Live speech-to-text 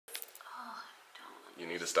You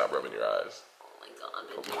need to stop rubbing your eyes. Oh my god.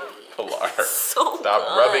 Pilar. So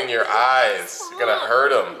Stop rubbing your eyes. You're gonna hurt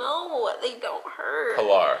them. No, they don't hurt.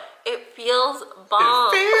 Pilar. It feels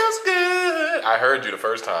bomb. It feels good. I heard you the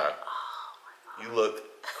first time. Oh my god. You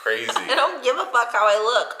look crazy. I don't give a fuck how I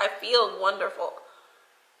look. I feel wonderful.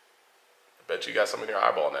 I bet you got some in your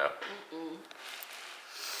eyeball now.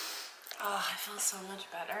 Oh, I feel so much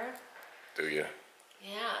better. Do you?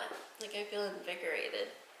 Yeah, like I feel invigorated.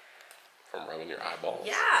 From rubbing your eyeballs?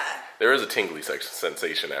 Yeah. There is a tingly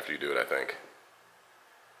sensation after you do it, I think.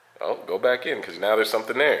 Oh, go back in, because now there's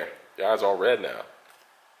something there. Your eyes all red now.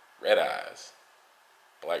 Red eyes.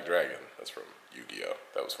 Black Dragon. That's from Yu-Gi-Oh!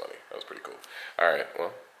 That was funny. That was pretty cool. All right,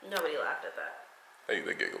 well. Nobody laughed at that. They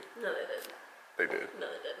giggled. No, they didn't. They did. No,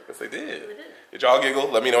 they didn't. Yes, they did. No, they didn't. Did y'all giggle?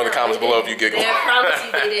 Let me know in the comments below if you giggled. I promise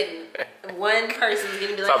you they didn't. One person's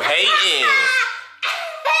gonna be like, stop hating.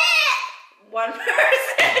 One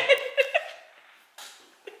person.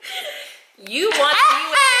 You want to be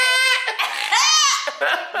with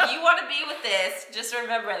this. You want to be with this. Just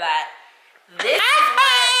remember that. This is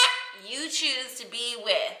what you choose to be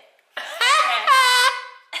with.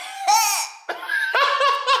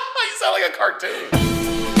 You sound like a cartoon.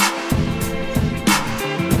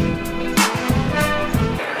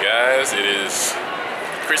 Guys, it is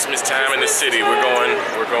Christmas time in the city. We're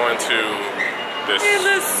going to this. In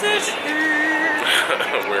the city.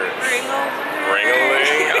 We're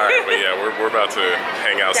Ring-a-ling. All right, but yeah, we're about to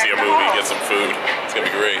hang out, see a movie, get some food. It's gonna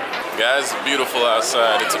be great. Guys, it's beautiful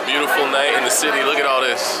outside. It's a beautiful night in the city. Look at all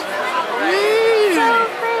this.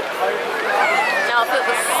 Now, if it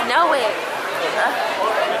was snowing.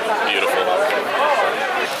 Beautiful.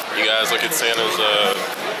 You guys look at Santa's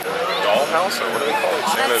dollhouse, or what do they call it?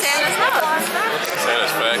 That's Santa's house.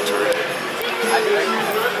 Santa's factory.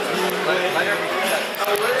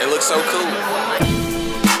 It looks so cool.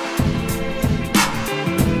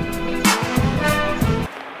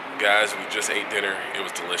 Guys, we just ate dinner. It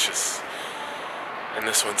was delicious. And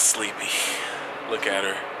this one's sleepy. Look at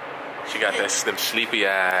her. She got them sleepy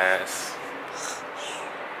eyes.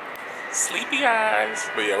 Sleepy eyes.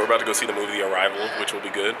 But yeah, we're about to go see the movie The Arrival, which will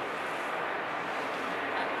be good.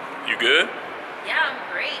 You good? Yeah, I'm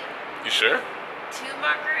great. You sure? 2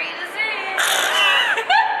 margaritas in.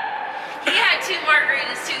 He had 2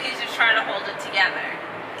 margaritas too. He's just trying to hold it together.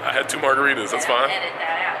 I had 2 margaritas. That's fine. Edit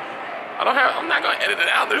that out. I'm not gonna edit it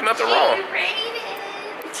out. There's nothing wrong. G-rated.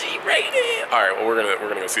 G-rated. All right. Well, we're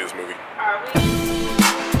gonna go see this movie. Are we?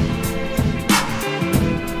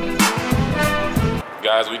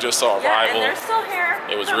 Guys, we just saw Arrival. Yeah, and they're still here.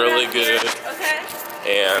 It was really good. Okay.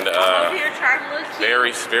 And I'm here trying to look cute.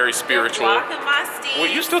 very spiritual. Blocking my steam.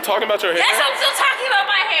 Wait, you still talking about your hair? Yes, I'm still talking about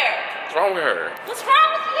my hair. What's wrong with her? What's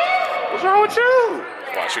wrong with you? What's wrong with you?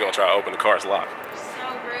 Watch, she gonna try to open the car. It's locked. So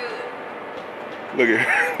rude. Look at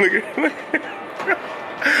her. Look at her.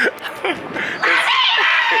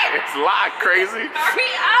 It's locked, crazy. Hurry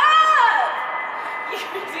up! You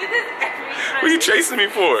do this every time. What are you chasing me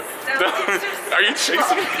for? So are you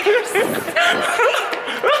chasing me?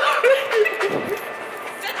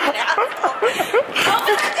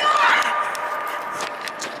 Open the door!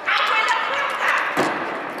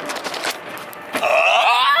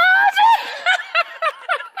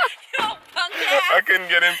 I couldn't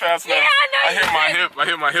get in fast enough. Yeah, I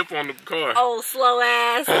hit my hip on the car. Oh, slow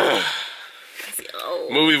ass. Oh.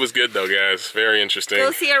 Movie was good though, guys. Very interesting.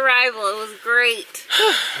 Go see Arrival. It was great.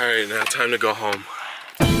 All right, now time to go home.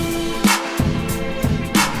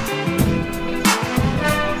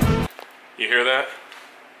 You hear that?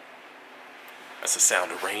 That's the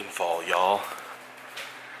sound of rainfall, y'all.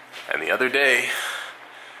 And the other day,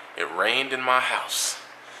 it rained in my house.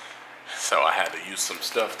 So I had to use some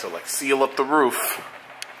stuff to like seal up the roof.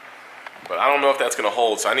 But I don't know if that's gonna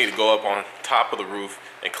hold, so I need to go up on top of the roof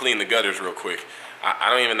and clean the gutters real quick.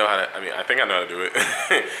 I don't even know how to, I think I know how to do it.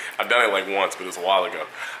 I've done it like once, but it was a while ago.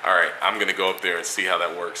 All right, I'm gonna go up there and see how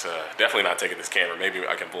that works. Definitely not taking this camera. Maybe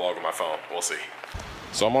I can vlog on my phone, we'll see.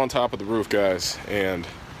 So I'm on top of the roof, guys, and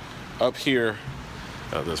up here,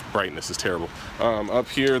 this brightness is terrible. Up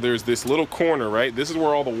here, there's this little corner, right? This is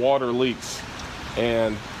where all the water leaks.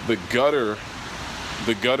 And the gutter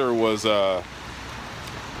was,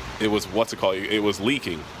 it was, what's it called? It was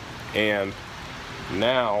leaking. And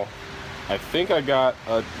now, I think I got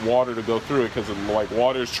water to go through it because like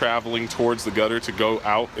water's traveling towards the gutter to go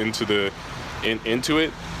out into the, into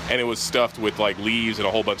it. And it was stuffed with like leaves and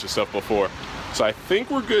a whole bunch of stuff before. So I think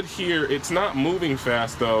we're good here. It's not moving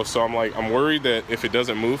fast though. So I'm worried that if it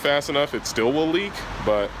doesn't move fast enough, it still will leak.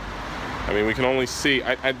 But I mean, we can only see.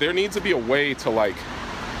 There needs to be a way to like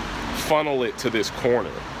funnel it to this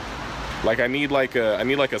corner. Like I need like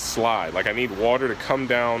a slide. Like I need water to come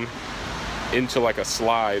down into like a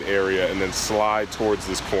slide area and then slide towards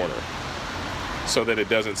this corner, so that it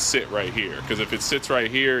doesn't sit right here. Because if it sits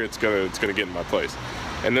right here, it's gonna get in my place.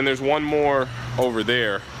 And then there's one more over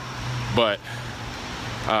there, but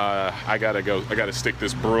I gotta stick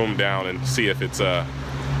this broom down and see if it's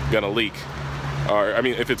gonna leak, or I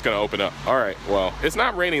mean if it's gonna open up. All right, well, it's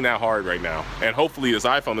not raining that hard right now, and hopefully this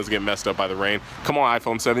iPhone doesn't get messed up by the rain. Come on,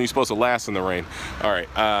 iPhone 7, you're supposed to last in the rain. All right,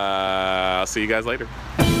 I'll see you guys later.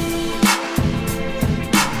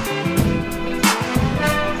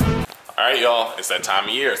 All right, y'all, it's that time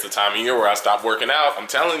of year. It's the time of year where I stop working out. I'm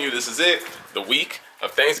telling you, this is it. The week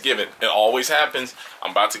of Thanksgiving. It always happens.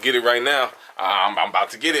 I'm about to get it right now. I'm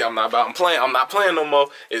about to get it. I'm not playing no more.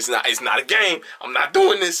 It's not a game. I'm not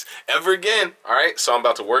doing this ever again. All right, so I'm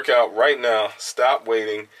about to work out right now. Stop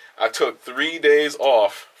waiting. I took 3 days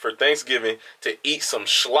off for Thanksgiving to eat some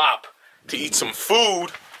schlop, to eat some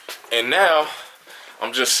food, and now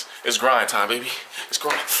it's grind time, baby. It's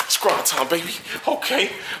grind time, baby. Okay,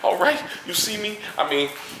 all right. You see me? I mean,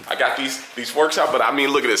 I got these works out, but I mean,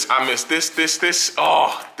 look at this. I missed this.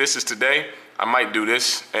 Oh, this is today. I might do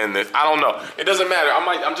this and this. I don't know. It doesn't matter.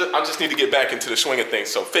 I just need to get back into the swing of things.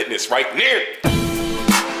 So fitness right near.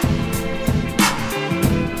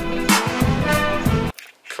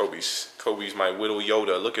 Kobe's my little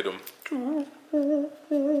Yoda. Look at him.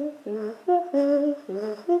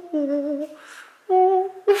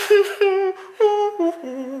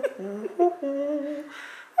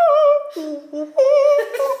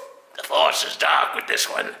 The force is dark with this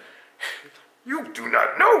one. You do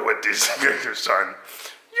not know what this is, your son.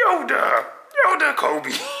 Yoda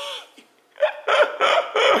Kobe.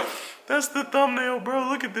 That's the thumbnail, bro.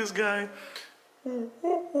 Look at this guy.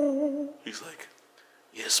 He's like,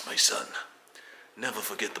 yes, my son. Never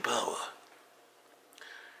forget the power.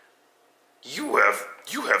 You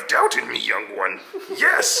have doubted me, young one.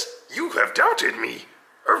 Yes, you have doubted me.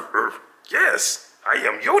 Yes, I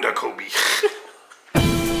am Yoda Kobe.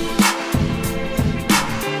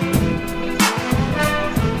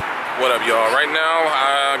 What up, y'all? Right now,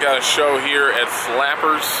 I got a show here at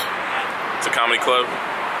Flappers. It's a comedy club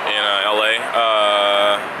in LA.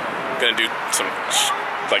 Gonna do some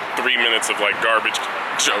like 3 minutes of like garbage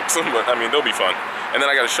jokes, but I mean, they'll be fun. And then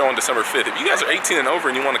I got a show on December 5th. If you guys are 18 and over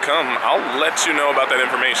and you want to come, I'll let you know about that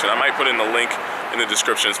information. I might put in the link in the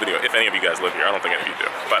description of this video, if any of you guys live here. I don't think any of you do.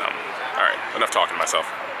 But, all right, enough talking to myself.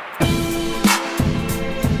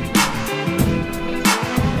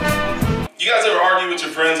 You guys ever argue with your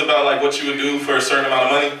friends about like what you would do for a certain amount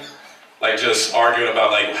of money? Like just arguing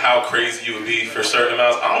about like how crazy you would be for certain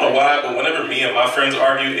amounts? I don't know why, but whenever me and my friends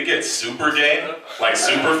argue, it gets super gay, like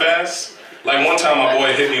super fast. Like one time my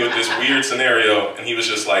boy hit me with this weird scenario and he was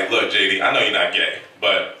just like, look, JD, I know you're not gay,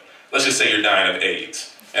 but let's just say you're dying of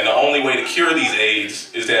AIDS. And the only way to cure these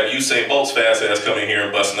AIDS is to have Usain Bolt's fast ass come in here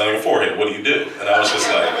and bust another forehead. What do you do? And I was just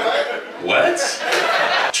like, what?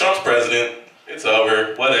 Trump's president, it's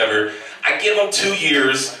over, whatever. I give him 2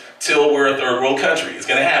 years till we're a third world country. It's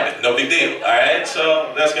gonna happen, no big deal, all right?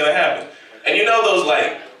 So that's gonna happen. And you know those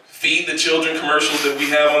like feed the children commercials that we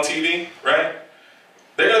have on TV, right?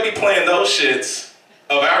 They're gonna be playing those shits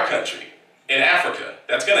of our country in Africa.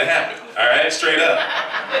 That's gonna happen, all right, straight up.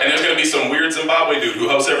 And there's gonna be some weird Zimbabwe dude who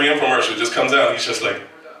hosts every infomercial, just comes out and he's just like,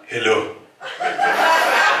 hello.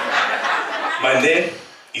 My name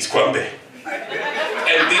is Kwambe.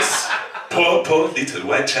 And this poor little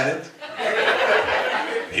white child,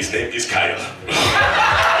 his name is Kyle.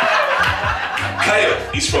 Kyle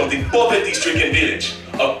is from the poverty-stricken village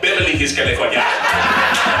of Beverly Hills, California.